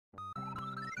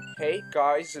Hey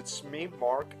guys, it's me,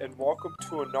 Mark, and welcome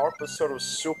to another episode of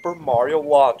Super Mario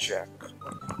Logic.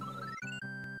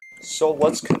 So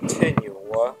let's continue.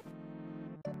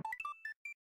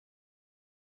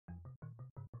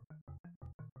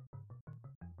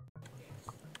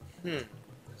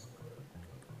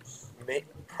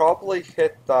 Probably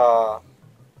hit the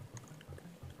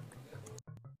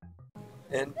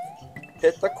and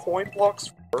hit the coin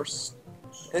blocks first.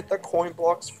 Hit the coin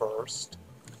blocks first.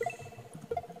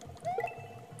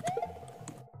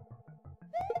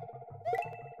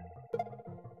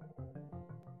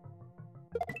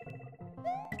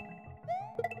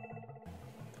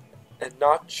 And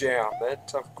not jam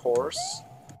it, of course.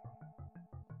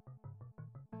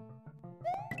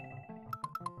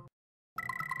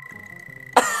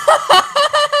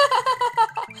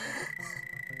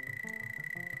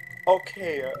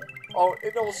 Okay,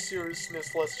 in all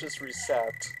seriousness, let's just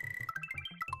reset.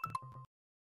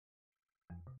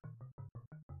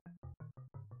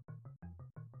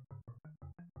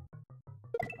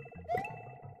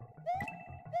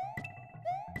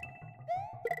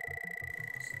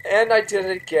 And I did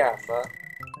it again.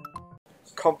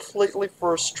 Completely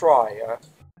first try.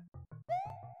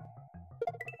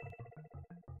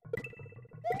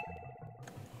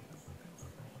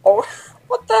 Oh,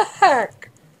 what the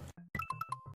heck?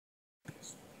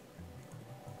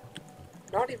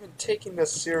 Not even taking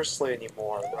this seriously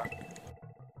anymore.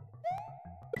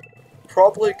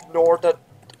 Probably ignore that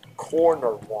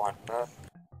corner one.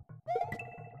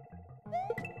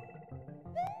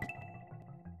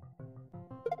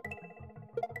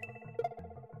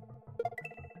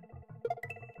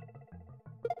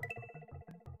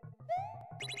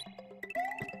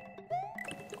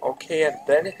 Okay, and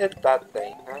then hit that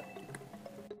thing.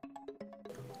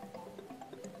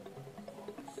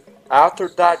 After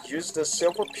that, use the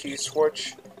silver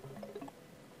P-switch,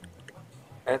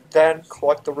 and then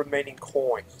collect the remaining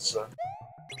coins.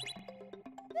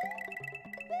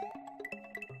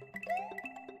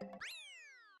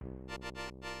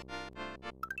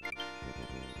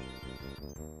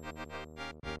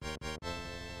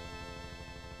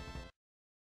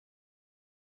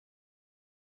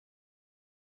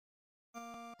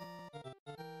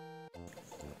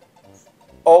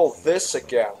 Oh, this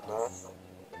again.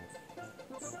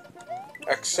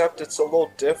 Except it's a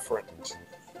little different.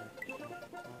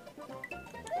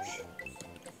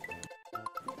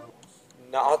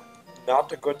 Not,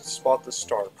 not a good spot to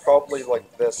start. Probably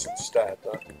like this instead.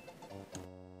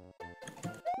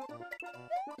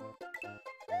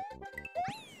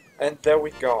 And there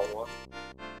we go.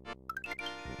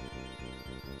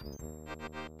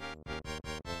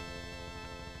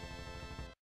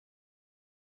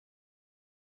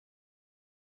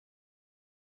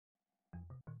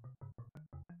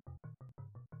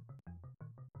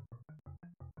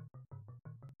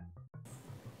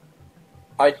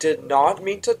 I did not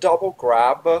mean to double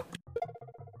grab.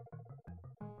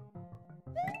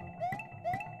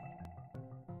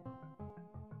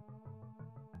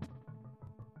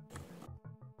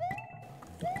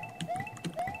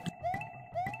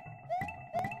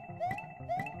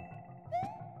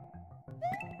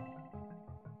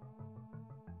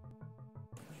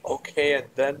 Okay, and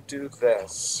then do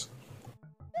this.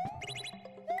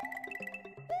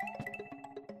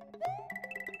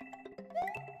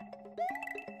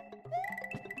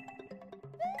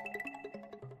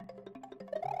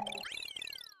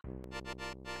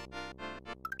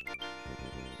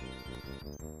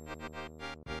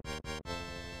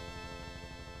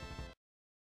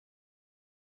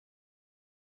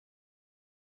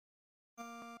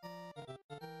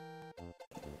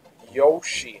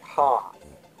 Yoshi, huh?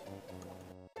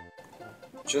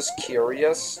 Just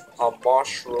curious, a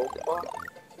mushroom?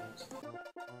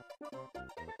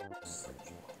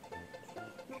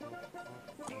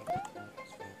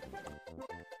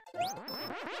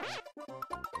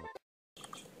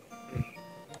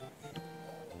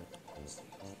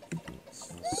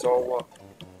 So,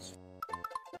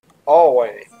 oh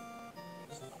wait.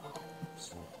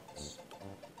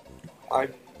 I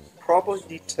probably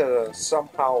need to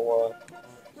somehow,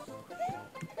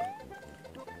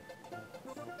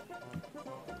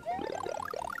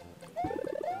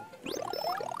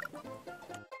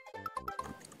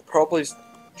 probably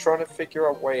trying to figure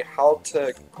out a way how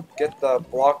to get the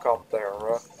block up there.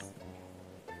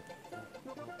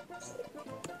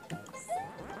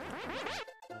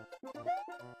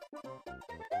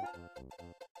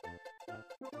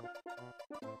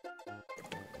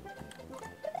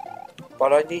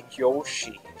 But I need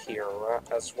Yoshi here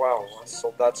as well,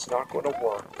 so that's not going to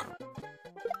work.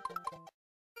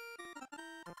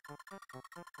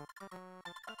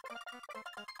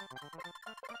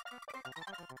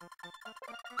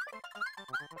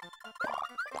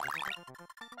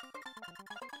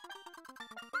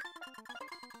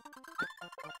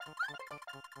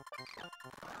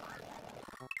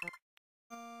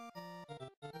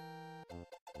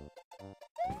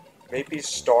 Maybe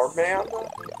Starman?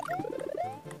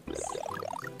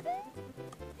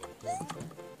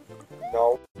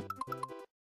 No.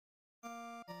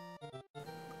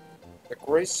 The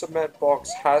gray cement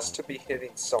box has to be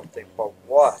hitting something, but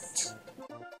what?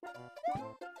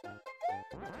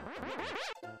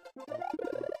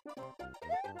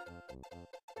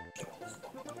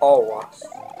 Oh,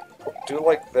 do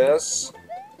like this.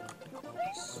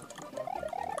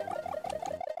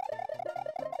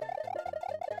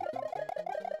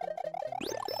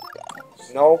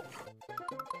 Nope.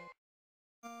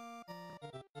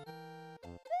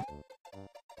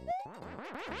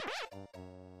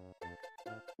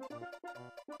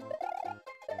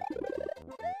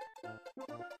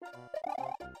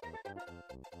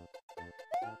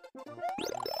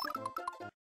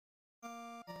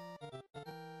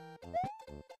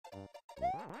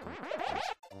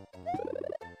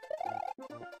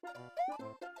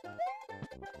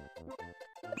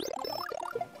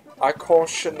 I call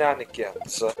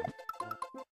shenanigans.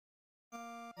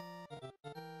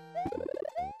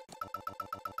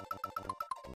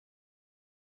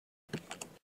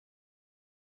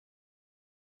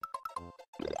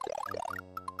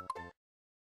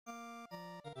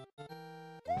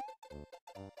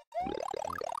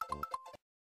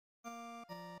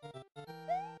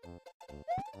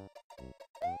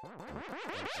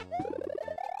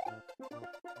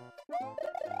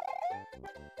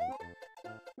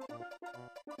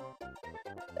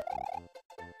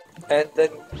 And then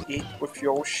eat with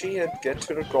Yoshi and get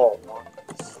to the goal.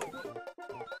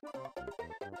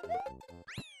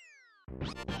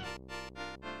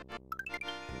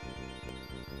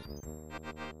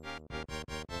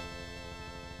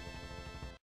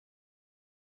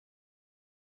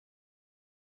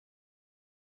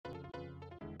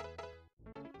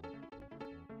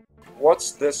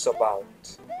 What's this about?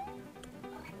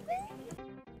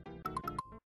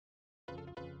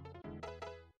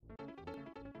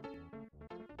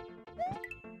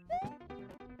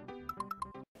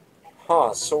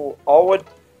 Huh, so all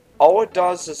it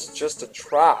does is just a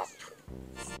trap.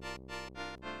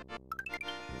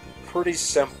 Pretty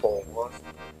simple.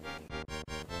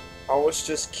 I was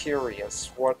just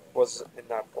curious what was in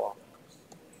that block.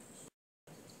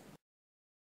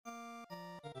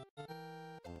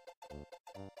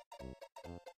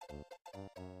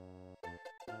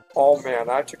 Oh man,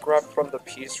 I have to grab from the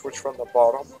P-switch from the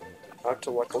bottom. I have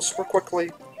to go super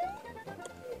quickly.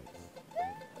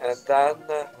 And then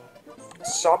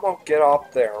somehow get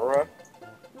up there.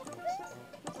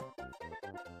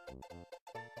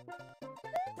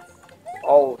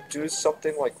 Oh, do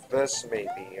something like this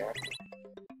maybe.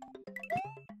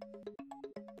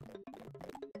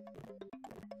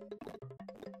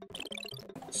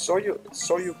 So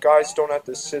you guys don't have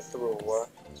to sit through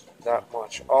that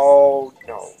much. Oh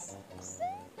no.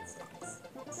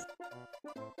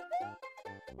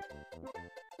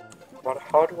 But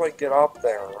how do I get up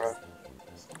there?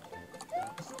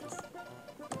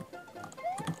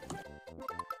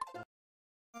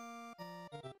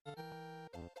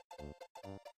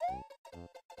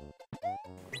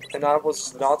 And I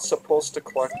was not supposed to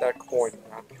collect that coin,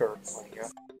 apparently.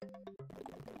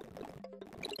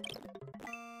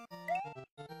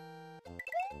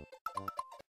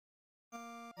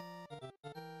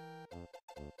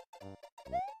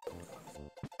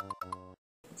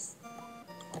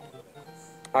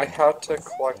 I had to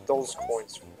collect those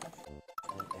coins.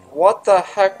 What the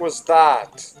heck was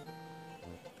that?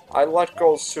 I let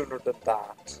go sooner than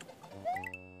that.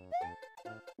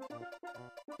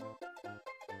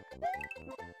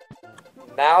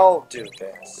 Now do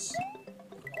this.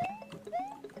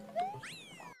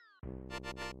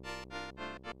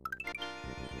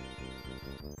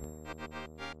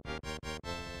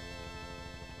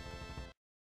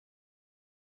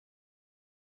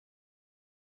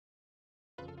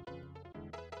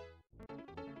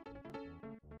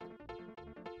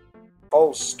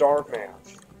 Oh, Starman.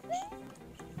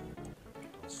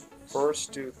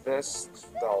 First do this,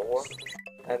 though,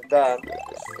 and then...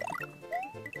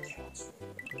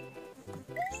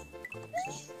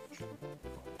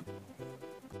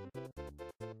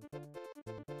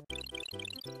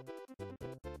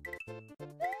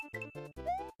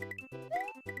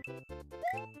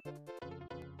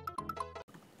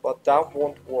 But that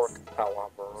won't work,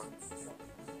 however.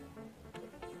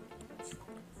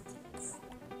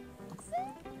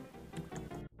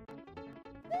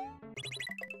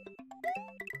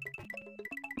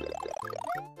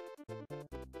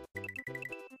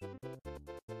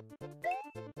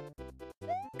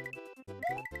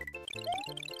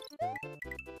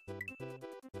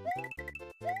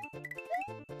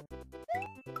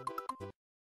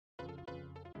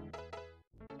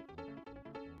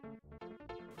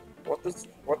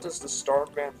 What does the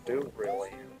Starman do,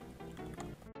 really?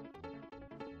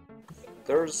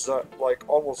 There's, like,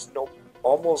 almost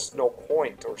no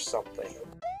point or something.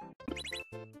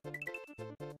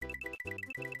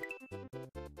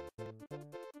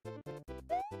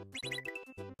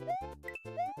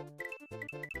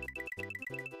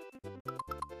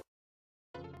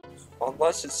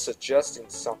 Unless it's suggesting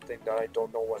something that I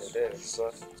don't know what it is.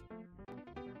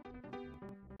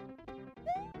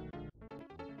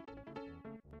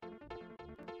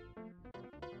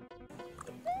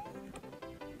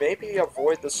 Maybe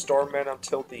avoid the Starman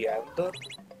until the end?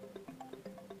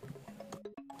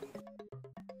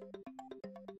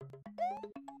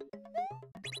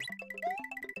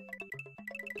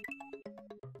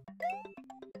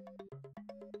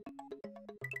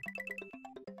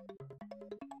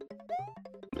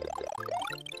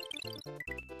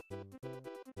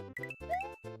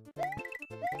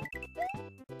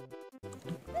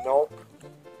 Nope.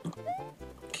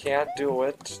 Can't do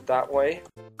it that way.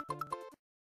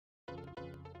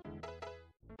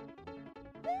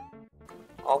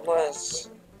 Unless...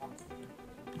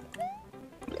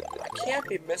 I can't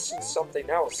be missing something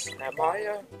else, am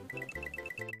I?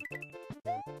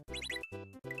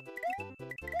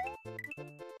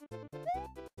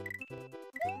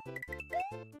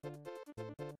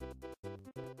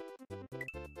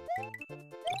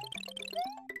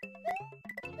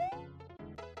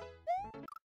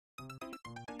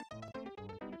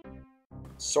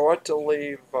 So I had to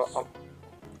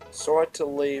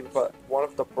leave, one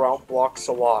of the brown blocks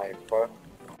alive.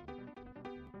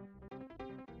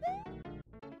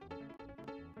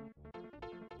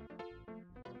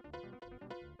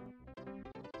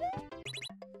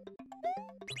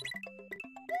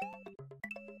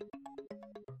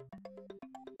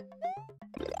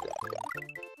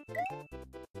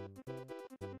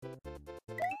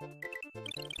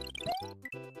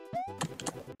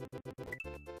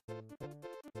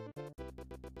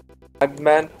 I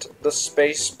meant the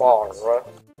space bar.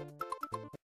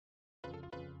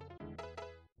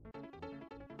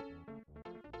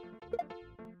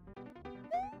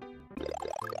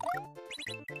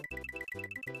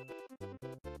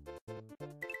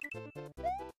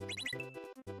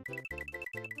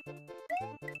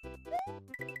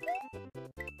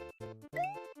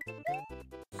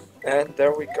 And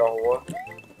there we go.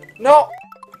 No!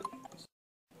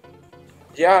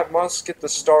 Yeah, I must get the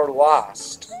star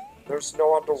last. There's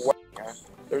no other way.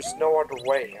 There's no other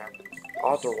way.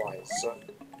 Otherwise.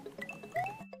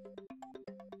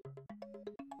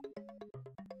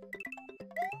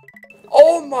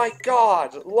 Oh my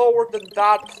god! Lower than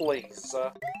that, please.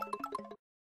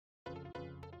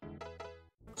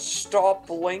 Stop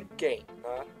blinking.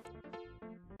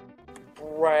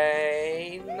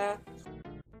 Brain.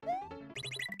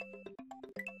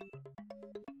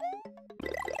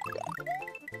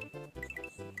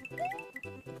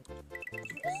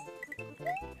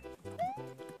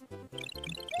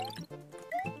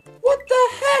 What the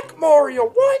heck, Mario?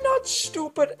 Why not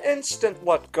stupid instant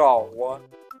let go?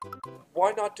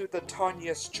 Why not do the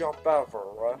tiniest jump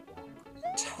ever?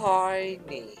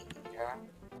 Tiny.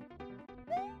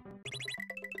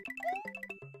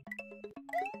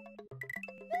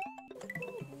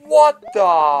 What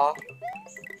the?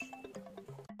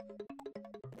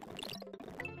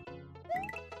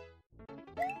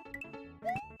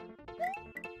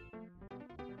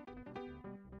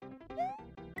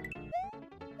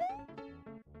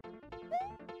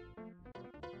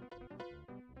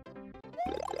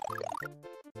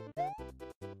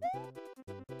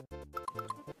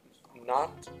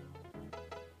 Not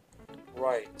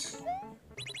right.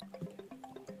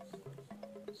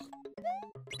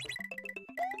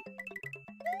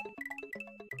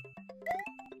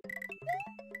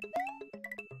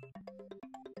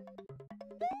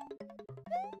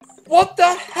 What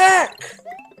the heck?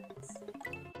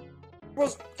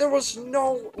 There was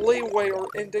no leeway or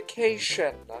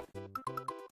indication.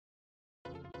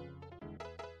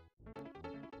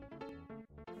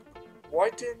 Why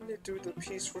didn't it do the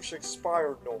piece which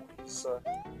expired noise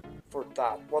for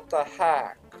that? What the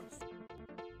heck?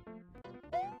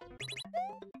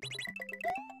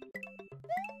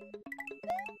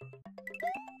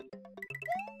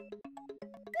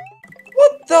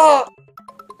 What the?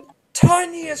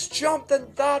 Tiniest jump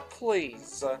than that,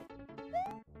 please.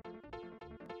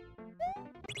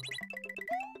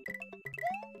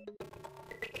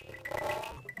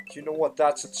 You know what?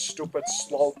 That's it, stupid.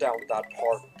 Slow down that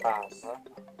part down, huh?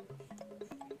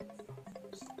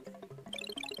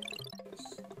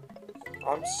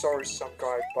 I'm sorry, some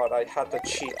guy, but I had to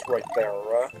cheat right there,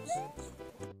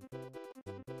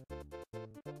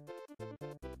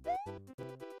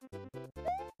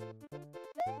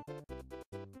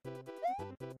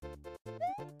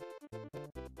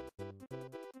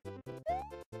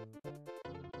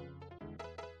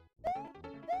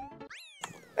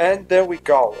 And there we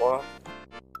go.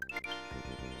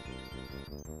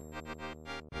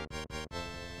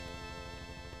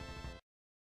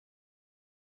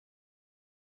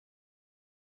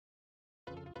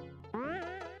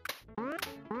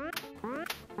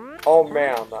 Oh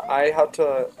man, I had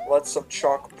to let some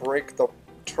chalk break the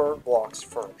turn blocks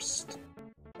first.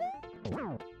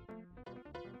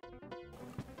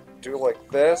 Do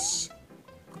like this.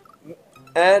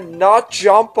 And not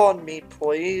jump on me,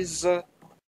 please.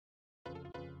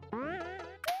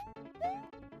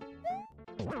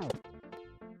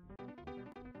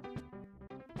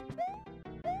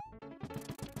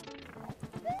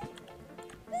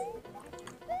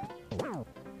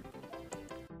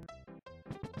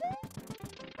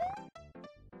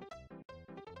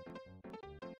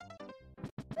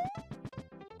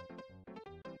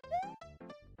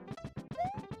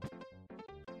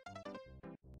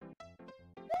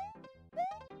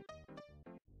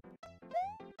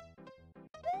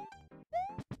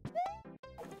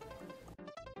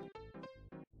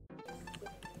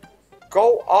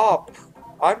 Go up!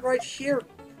 I'm right here.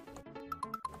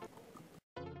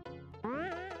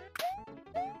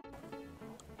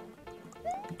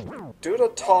 Do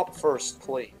the top first,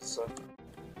 please.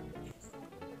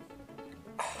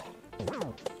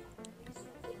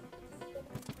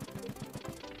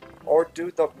 Or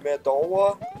do the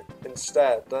middle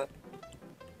instead.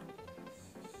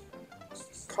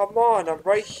 Come on, I'm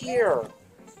right here.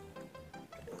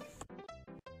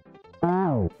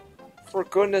 For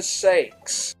goodness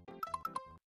sakes.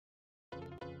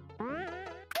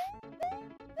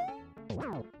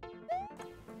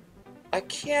 I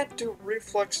can't do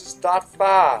reflexes that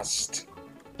fast.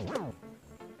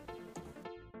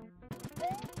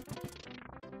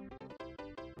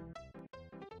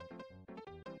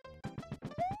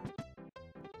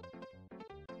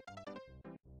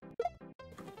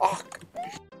 Ugh.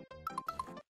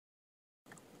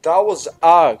 That was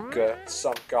Ugg,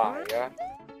 some guy.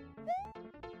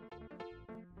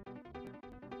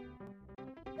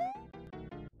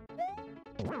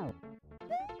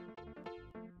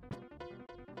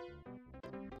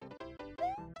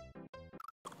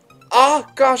 Ah,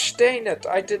 gosh dang it,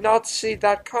 I did not see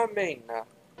that coming.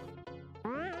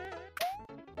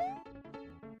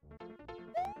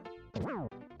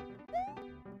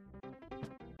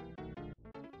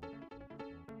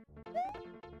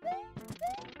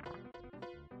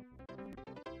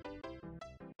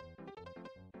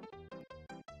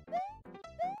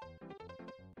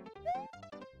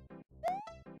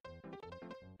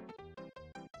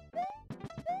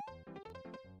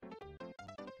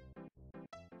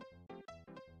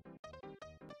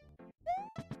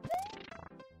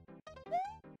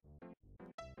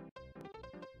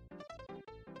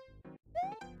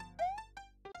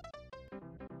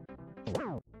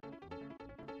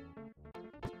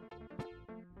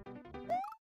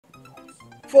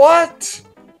 What?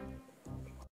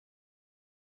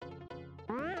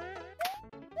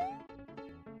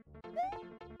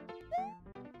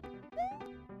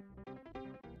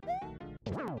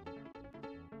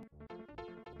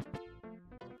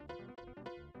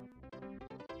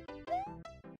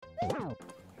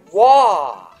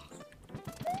 Wah!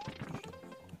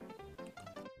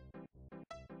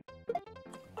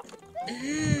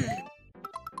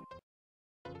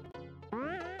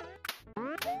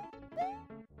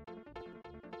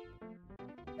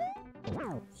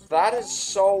 That is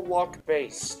so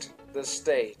luck-based, this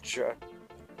stage.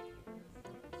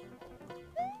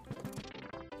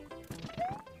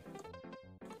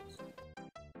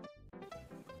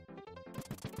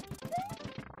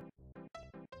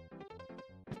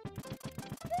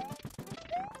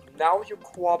 Now you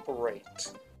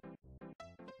cooperate.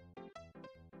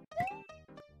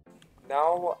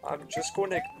 Now I'm just going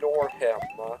to ignore him.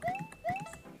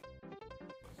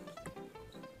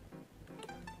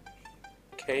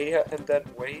 Okay, and then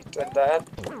wait, and then...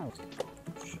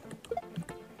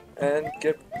 And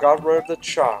got rid of the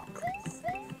chalk.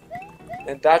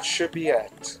 And that should be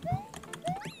it.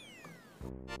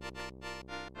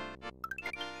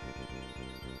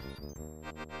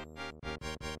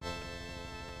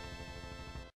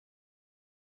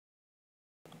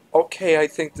 Okay, I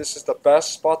think this is the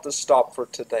best spot to stop for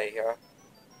today.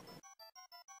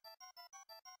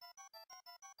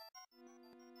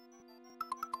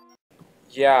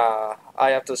 Yeah,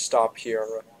 I have to stop here.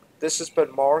 This has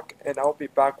been Mark, and I'll be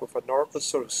back with another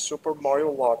episode of Super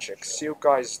Mario Logic. See you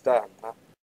guys then.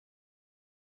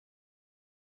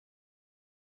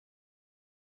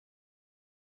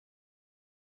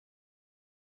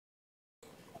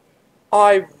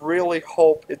 I really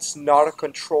hope it's not a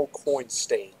control coin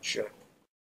stage.